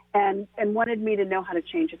and wanted me to know how to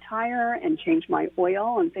change a tire and change my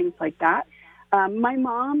oil and things like that. My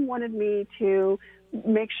mom wanted me to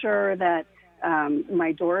make sure that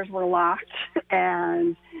my doors were locked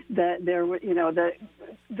and that there were,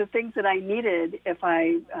 the things that I needed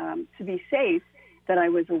to be safe that I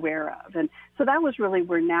was aware of. And so that was really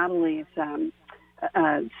where Natalie's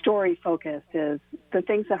story focused, is the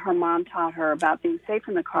things that her mom taught her about being safe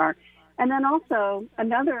in the car. And then also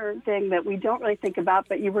another thing that we don't really think about,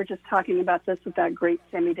 but you were just talking about this with that great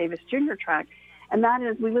Sammy Davis Jr. track, and that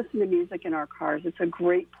is we listen to music in our cars. It's a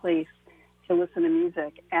great place to listen to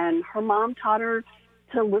music. And her mom taught her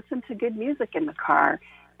to listen to good music in the car.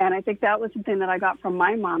 And I think that was something that I got from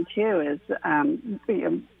my mom, too, is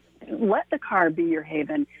let the car be your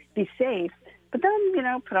haven, be safe, but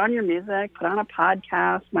then, put on your music, put on a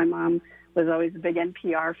podcast. My mom was always a big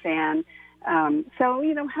NPR fan. So,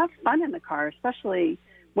 have fun in the car, especially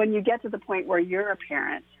when you get to the point where you're a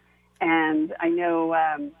parent. And I know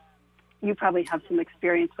you probably have some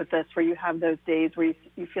experience with this, where you have those days where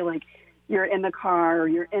you feel like you're in the car or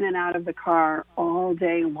you're in and out of the car all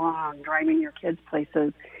day long, driving your kids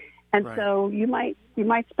places. And right. So you might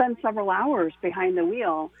spend several hours behind the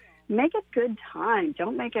wheel. Make it good time.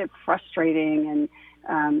 Don't make it frustrating. And,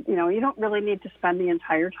 you don't really need to spend the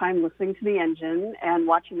entire time listening to the engine and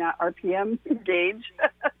watching that RPM gauge.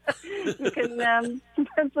 You can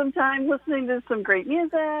spend some time listening to some great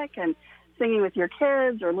music and singing with your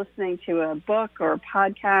kids, or listening to a book or a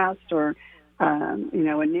podcast, or a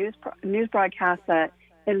news broadcast that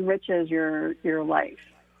enriches your life.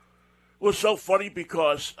 Well, it's so funny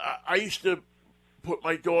because I used to put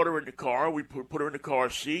my daughter in the car. We put her in the car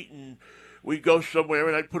seat, and we'd go somewhere,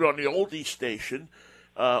 and I'd put on the oldies station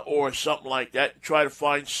or something like that, and try to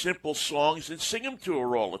find simple songs and sing them to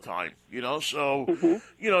her all the time. So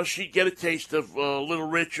Mm-hmm. She'd get a taste of Little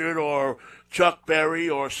Richard or Chuck Berry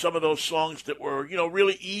or some of those songs that were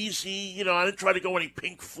really easy. I didn't try to go any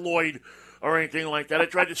Pink Floyd or anything like that. I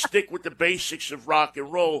tried to stick with the basics of rock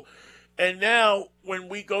and roll. And now, when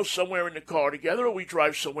we go somewhere in the car together, or we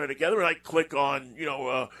drive somewhere together, and I click on,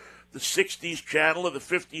 the 60s channel or the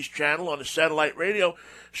 50s channel on the satellite radio,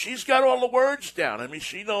 she's got all the words down. I mean,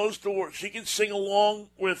 she knows the words. She can sing along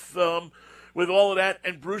with all of that.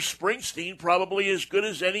 And Bruce Springsteen, probably as good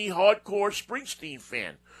as any hardcore Springsteen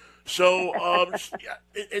fan. So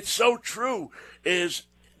it's so true.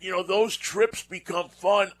 Those trips become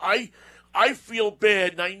fun. I feel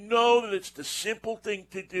bad, and I know that it's the simple thing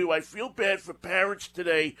to do. I feel bad for parents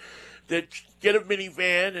today that get a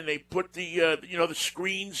minivan and they put the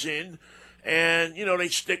screens in, and they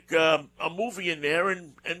stick a movie in there,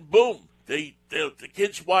 and boom, the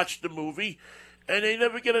kids watch the movie, and they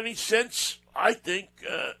never get any sense. I think,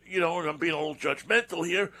 and I'm being a little judgmental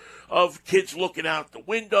here, of kids looking out the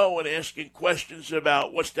window and asking questions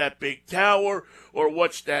about what's that big tower, or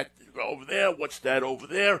what's that over there, what's that over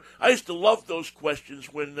there. I used to love those questions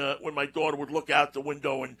when my daughter would look out the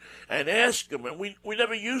window and ask them, and we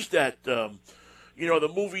never used that, the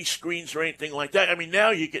movie screens or anything like that. I mean,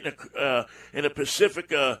 now you get in a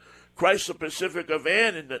Pacifica, Chrysler Pacifica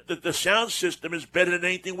van, and the sound system is better than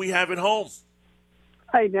anything we have at home.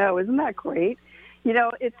 I know. Isn't that great?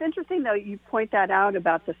 It's interesting, though, you point that out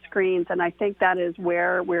about the screens, and I think that is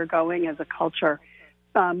where we're going as a culture.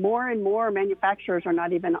 More and more manufacturers are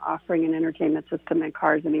not even offering an entertainment system in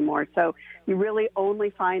cars anymore. So you really only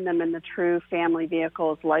find them in the true family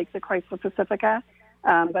vehicles like the Chrysler Pacifica.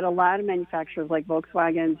 But a lot of manufacturers like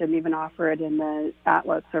Volkswagen didn't even offer it in the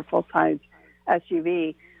Atlas or full-size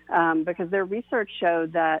SUV because their research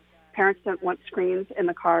showed that parents don't want screens in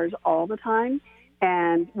the cars all the time.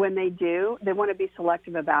 And when they do, they want to be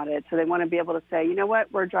selective about it. So they want to be able to say, you know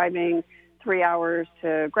what, we're driving 3 hours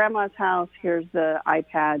to grandma's house. Here's the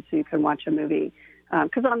iPad so you can watch a movie.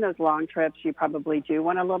 Because on those long trips, you probably do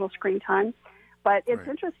want a little screen time. But it's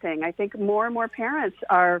interesting. I think more and more parents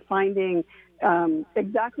are finding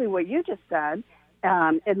exactly what you just said,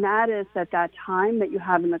 and that is that time that you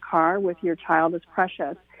have in the car with your child is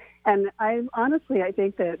precious. And I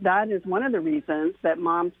think that is one of the reasons that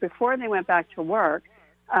moms, before they went back to work,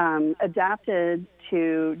 adapted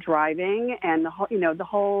to driving, and the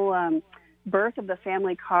whole birth of the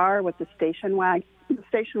family car with the station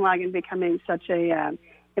wagon becoming such a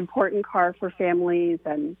important car for families,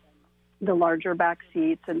 and the larger back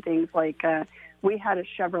seats and things like. We had a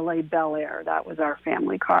Chevrolet Bel Air. That was our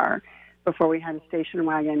family car before we had a station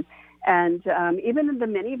wagon. And even in the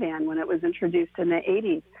minivan, when it was introduced in the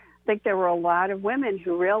 80s, I think there were a lot of women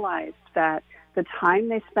who realized that the time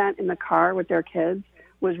they spent in the car with their kids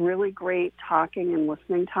was really great talking and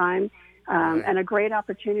listening time, and a great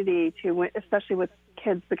opportunity to, especially with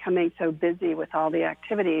kids becoming so busy with all the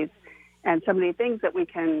activities and so many things that we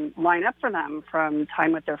can line up for them, from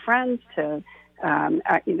time with their friends to,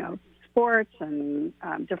 sports and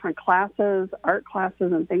different classes, art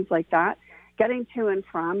classes and things like that. Getting to and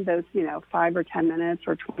from those, 5 or 10 minutes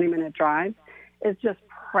or 20-minute drives is just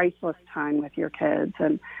priceless time with your kids.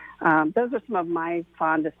 And those are some of my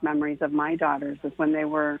fondest memories of my daughters, is when they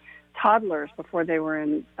were toddlers, before they were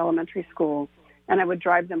in elementary school. And I would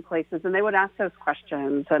drive them places, and they would ask those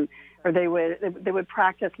questions, or they would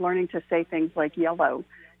practice learning to say things like yellow.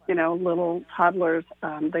 Little toddlers,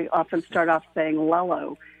 they often start off saying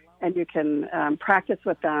lello, and you can practice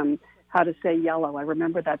with them how to say yellow. I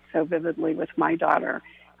remember that so vividly with my daughter,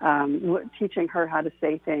 teaching her how to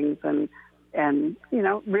say things, and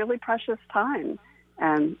really precious time.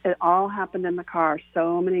 And it all happened in the car.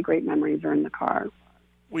 So many great memories are in the car.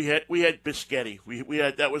 We had biscotti. We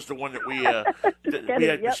had, that was the one that we we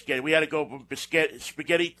had biscotti. We had to go from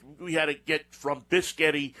spaghetti. We had to get from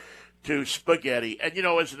biscotti to spaghetti. And,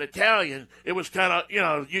 as an Italian, it was kind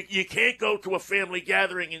of, you can't go to a family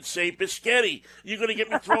gathering and say biscotti. You're going to get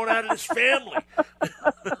me thrown out of this family.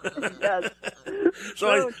 Yes.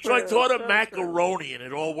 So I taught him macaroni, and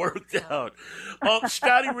it all worked out.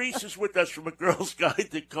 Scotty Reese is with us from A Girl's Guide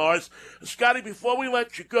to Cars. Scotty, before we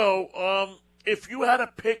let you go, if you had to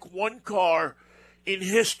pick one car in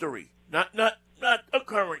history, not a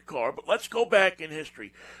current car, but let's go back in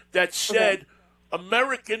history, that said,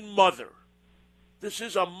 American Mother, this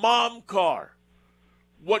is a mom car,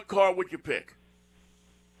 what car would you pick?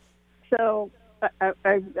 So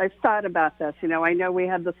I've thought about this. I know we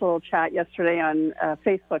had this little chat yesterday on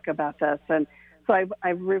Facebook about this, and so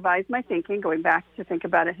I've revised my thinking, going back to think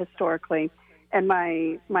about it historically, and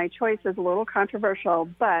my choice is a little controversial,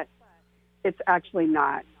 but it's actually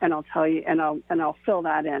not, and I'll tell you, and I'll fill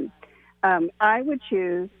that in. I would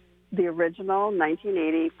choose the original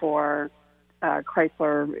 1984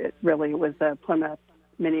 Chrysler. It really was a Plymouth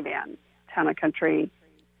minivan, Town and Country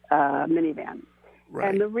minivan. Right.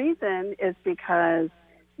 And the reason is because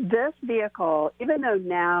this vehicle, even though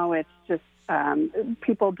now it's just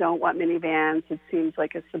people don't want minivans, it seems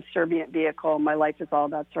like a subservient vehicle. My life is all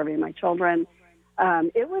about serving my children.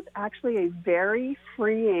 It was actually a very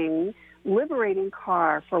freeing, liberating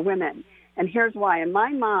car for women. And here's why. And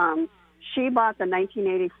my mom, she bought the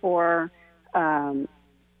 1984 minivan.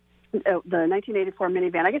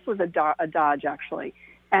 I guess it was a Dodge, actually.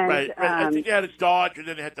 And, right. I think they had a Dodge, and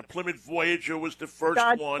then they had the Plymouth Voyager was the first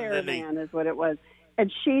Dodge one. Caravan is what it was. And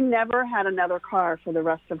she never had another car for the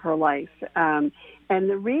rest of her life. And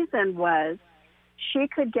the reason was she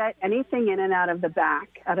could get anything in and out of the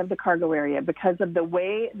back, out of the cargo area, because of the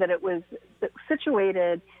way that it was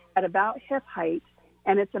situated at about hip height,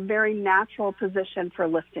 and it's a very natural position for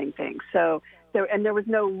lifting things. So there was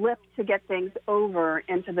no lift to get things over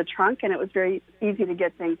into the trunk, and it was very easy to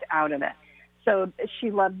get things out of it. So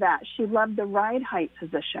she loved that. She loved the ride height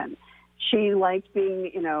position. She liked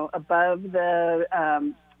being, above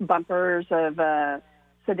the bumpers of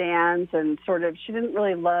sedans, and she didn't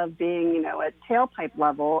really love being, at tailpipe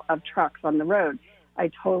level of trucks on the road.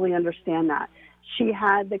 I totally understand that. She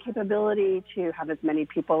had the capability to have as many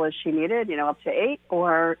people as she needed, up to 8,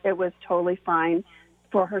 or it was totally fine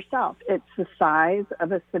for herself. It's the size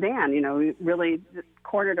of a sedan, really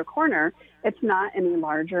corner to corner. It's not any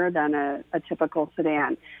larger than a typical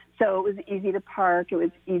sedan. So it was easy to park. It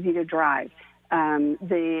was easy to drive. As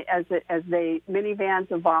the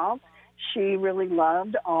minivans evolved, she really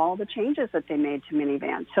loved all the changes that they made to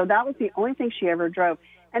minivans. So that was the only thing she ever drove.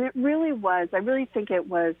 And it really was, I really think it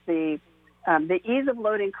was the the ease of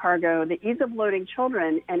loading cargo, the ease of loading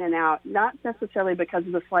children in and out, not necessarily because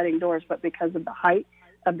of the sliding doors, but because of the height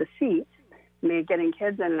of the seats, made getting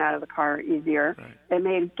kids in and out of the car easier. Right. It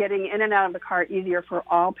made getting in and out of the car easier for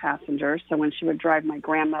all passengers. So when she would drive my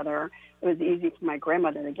grandmother, it was easy for my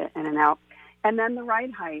grandmother to get in and out. And then the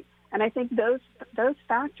ride height. And I think those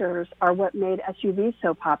factors are what made SUVs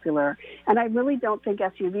so popular. And I really don't think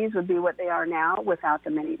SUVs would be what they are now without the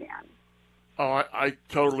minivan. Oh, I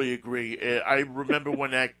totally agree. I remember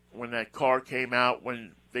when that car came out,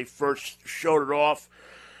 when they first showed it off,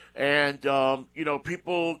 and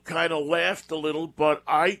people kind of laughed a little. But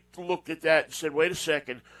I looked at that and said, "Wait a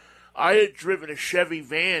second." I had driven a Chevy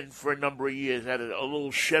van for a number of years. Had a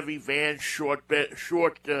little Chevy van, short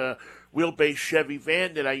wheelbase Chevy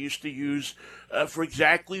van that I used to use for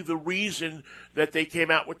exactly the reason that they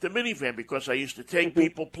came out with the minivan, because I used to take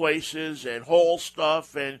people places and haul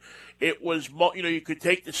stuff, and it was, you could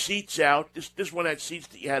take the seats out. This one had seats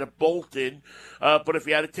that you had to bolt in, but if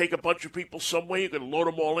you had to take a bunch of people somewhere, you could load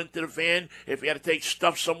them all into the van. If you had to take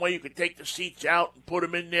stuff somewhere, you could take the seats out and put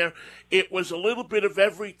them in there. It was a little bit of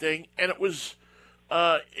everything, and it was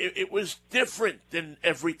different than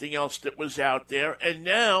everything else that was out there. And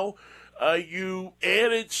now you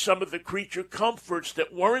added some of the creature comforts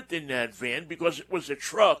that weren't in that van because it was a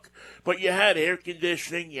truck, but you had air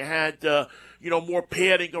conditioning, you had more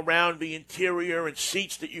padding around the interior and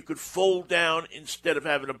seats that you could fold down instead of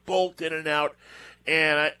having to bolt in and out.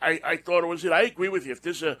 And I thought it was it. I agree with you. If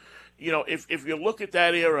there's a if you look at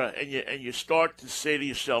that era and you start to say to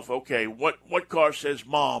yourself, okay, what car says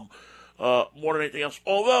mom more than anything else?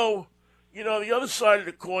 Although, the other side of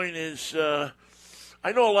the coin is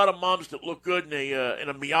I know a lot of moms that look good in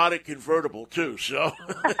a Miata convertible too. So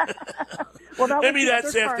well, maybe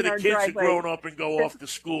that's after the kids have grown up and go off to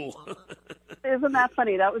school. Isn't that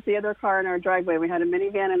funny? That was the other car in our driveway. We had a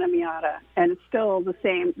minivan and a Miata, and it's still the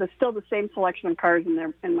same. There's still the same selection of cars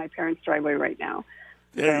in my parents' driveway right now.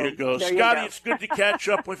 There you go. Scotty, it's good to catch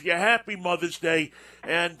up with you. Happy Mother's Day.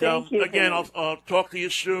 And Thank you, again, I'll talk to you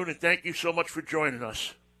soon, and thank you so much for joining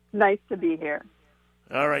us. Nice to be here.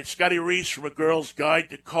 All right, Scotty Reese from A Girl's Guide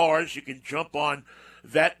to Cars. You can jump on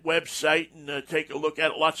that website and take a look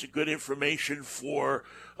at it. Lots of good information for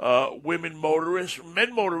women motorists,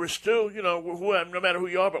 men motorists too, no matter who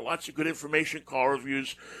you are, but lots of good information, car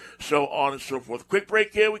reviews, so on and so forth. Quick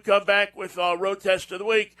break here. We come back with our road test of the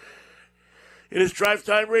week. It is Drive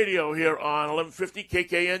Time Radio here on 1150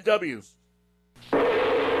 KKNW.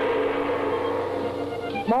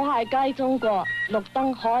 冇鞋街中國，綠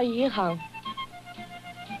燈可以行。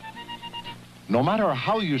 No matter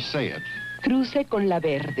how you say it, Cruce con la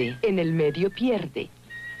verde, en el medio pierde.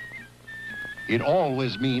 it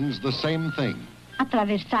always means the same thing.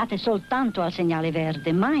 Attraversate soltanto al segnale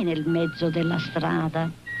verde, mai nel mezzo della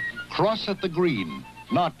strada. Cross at the green,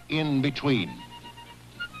 not in between.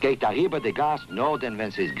 Geht darüber de Gas nur denn wenn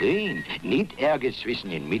es ist green, nicht Ärger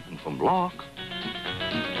zwischen inmitten vom Block.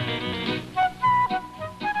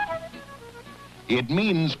 It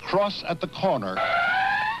means cross at the corner,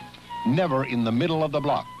 never in the middle of the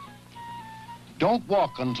block. Don't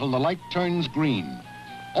walk until the light turns green.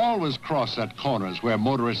 Always cross at corners where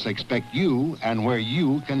motorists expect you and where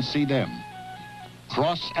you can see them.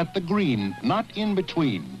 Cross at the green, not in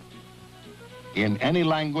between. In any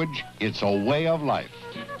language, it's a way of life.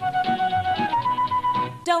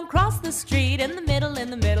 Don't cross the street in the middle, in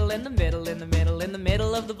the middle, in the middle, in the middle, in the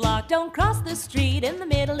middle of the block. Don't cross the street in the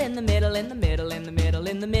middle, in the middle, in the middle, in the middle,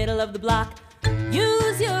 in the middle of the block.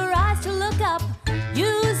 Use your eyes to look up,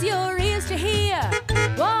 use your ears to hear.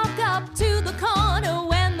 Walk up to the corner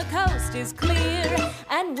when the coast is clear.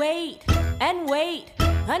 And wait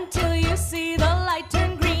until you see the light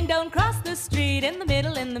turn green. Don't cross the street in the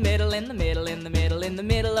middle, in the middle, in the middle, in the middle, in the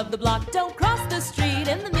middle of the block. Don't cross the street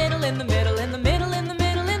in the middle, in the middle, in the middle, in the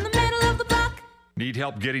middle, in the middle of the block. Need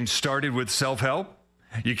help getting started with self-help?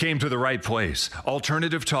 You came to the right place.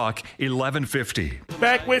 Alternative Talk 1150.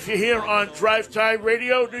 Back with you here on Drive Time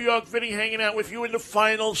Radio. New York Vinny hanging out with you in the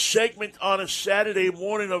final segment on a Saturday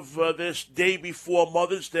morning of this day before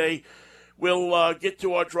Mother's Day. We'll get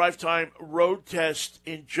to our Drive Time road test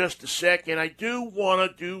in just a second. I do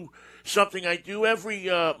want to do something I do every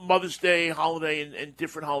Mother's Day holiday and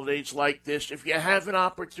different holidays like this. If you have an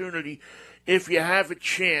opportunity, if you have a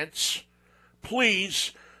chance,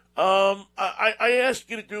 please... I ask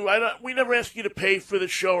you to do. We never ask you to pay for the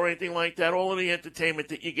show or anything like that. All of the entertainment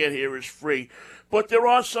that you get here is free. But there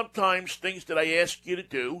are sometimes things that I ask you to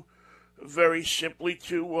do, very simply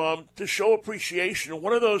to show appreciation. And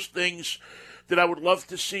one of those things that I would love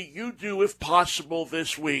to see you do, if possible,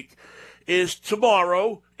 this week, is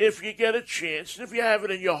tomorrow, if you get a chance, if you have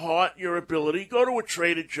it in your heart and your ability, go to a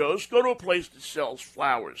Trader Joe's, go to a place that sells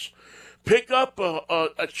flowers. Pick up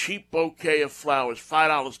a cheap bouquet of flowers,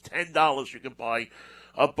 $5, $10 you can buy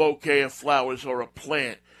a bouquet of flowers or a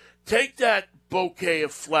plant. Take that bouquet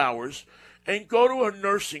of flowers and go to a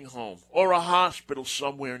nursing home or a hospital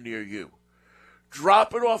somewhere near you.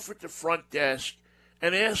 Drop it off at the front desk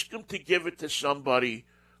and ask them to give it to somebody,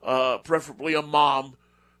 preferably a mom,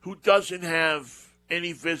 who doesn't have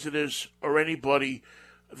any visitors or anybody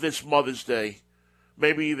this Mother's Day.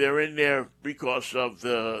 Maybe they're in there because of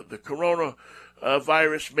the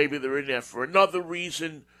coronavirus. Maybe they're in there for another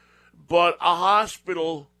reason. But a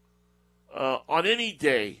hospital on any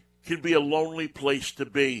day can be a lonely place to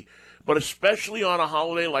be. But especially on a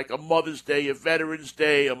holiday like a Mother's Day, a Veterans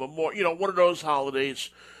Day, a Memorial, one of those holidays,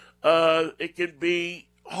 it can be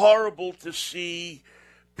horrible to see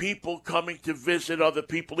people coming to visit other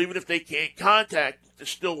people, even if they can't contact,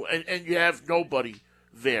 still, and you have nobody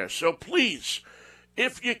there. So please,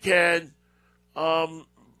 if you can, go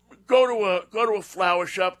to a flower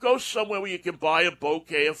shop. Go somewhere where you can buy a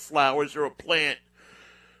bouquet of flowers or a plant.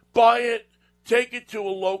 Buy it. Take it to a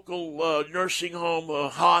local nursing home,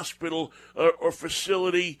 hospital, or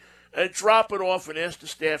facility, and drop it off and ask the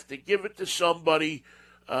staff to give it to somebody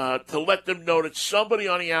to let them know that somebody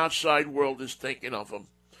on the outside world is thinking of them.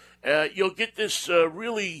 You'll get this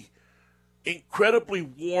really incredibly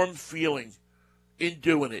warm feeling in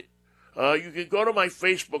doing it. You can go to my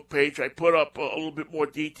Facebook page. I put up a little bit more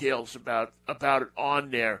details about it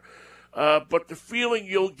on there. But the feeling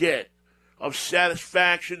you'll get of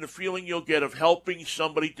satisfaction, the feeling you'll get of helping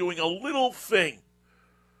somebody, doing a little thing,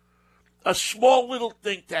 a small little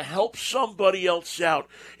thing to help somebody else out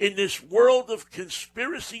in this world of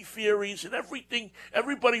conspiracy theories and everything,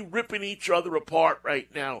 everybody ripping each other apart right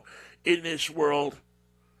now in this world.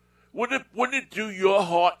 Wouldn't it do your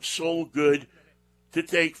heart and soul good to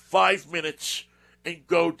take 5 minutes and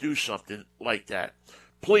go do something like that?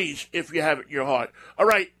 Please, if you have it in your heart. All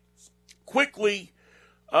right, quickly,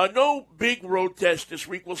 no big road test this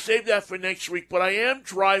week. We'll save that for next week, but I am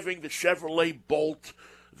driving the Chevrolet Bolt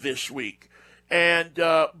this week. And,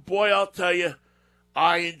 boy, I'll tell you,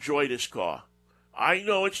 I enjoy this car. I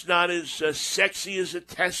know it's not as sexy as a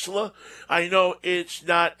Tesla. I know it's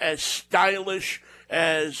not as stylish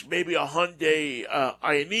as maybe a Hyundai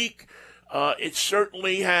Ioniq. It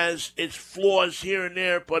certainly has its flaws here and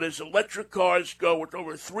there, but as electric cars go, with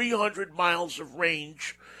over 300 miles of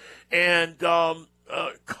range and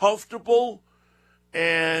comfortable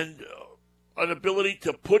and an ability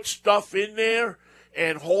to put stuff in there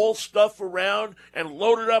and haul stuff around and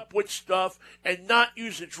load it up with stuff and not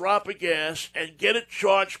use a drop of gas and get it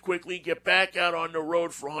charged quickly and get back out on the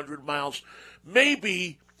road for 100 miles.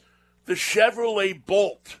 Maybe the Chevrolet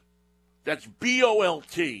Bolt, that's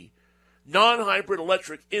B-O-L-T, non-hybrid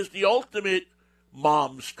electric, is the ultimate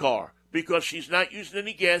mom's car because she's not using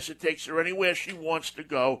any gas. It takes her anywhere she wants to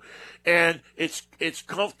go, and it's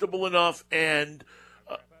comfortable enough and,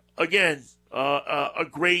 again, a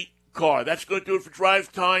great car. That's going to do it for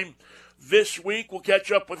Drive Time this week. We'll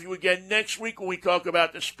catch up with you again next week when we talk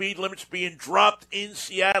about the speed limits being dropped in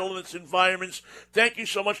Seattle and its environments. Thank you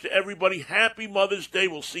so much to everybody. Happy Mother's Day.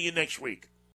 We'll see you next week.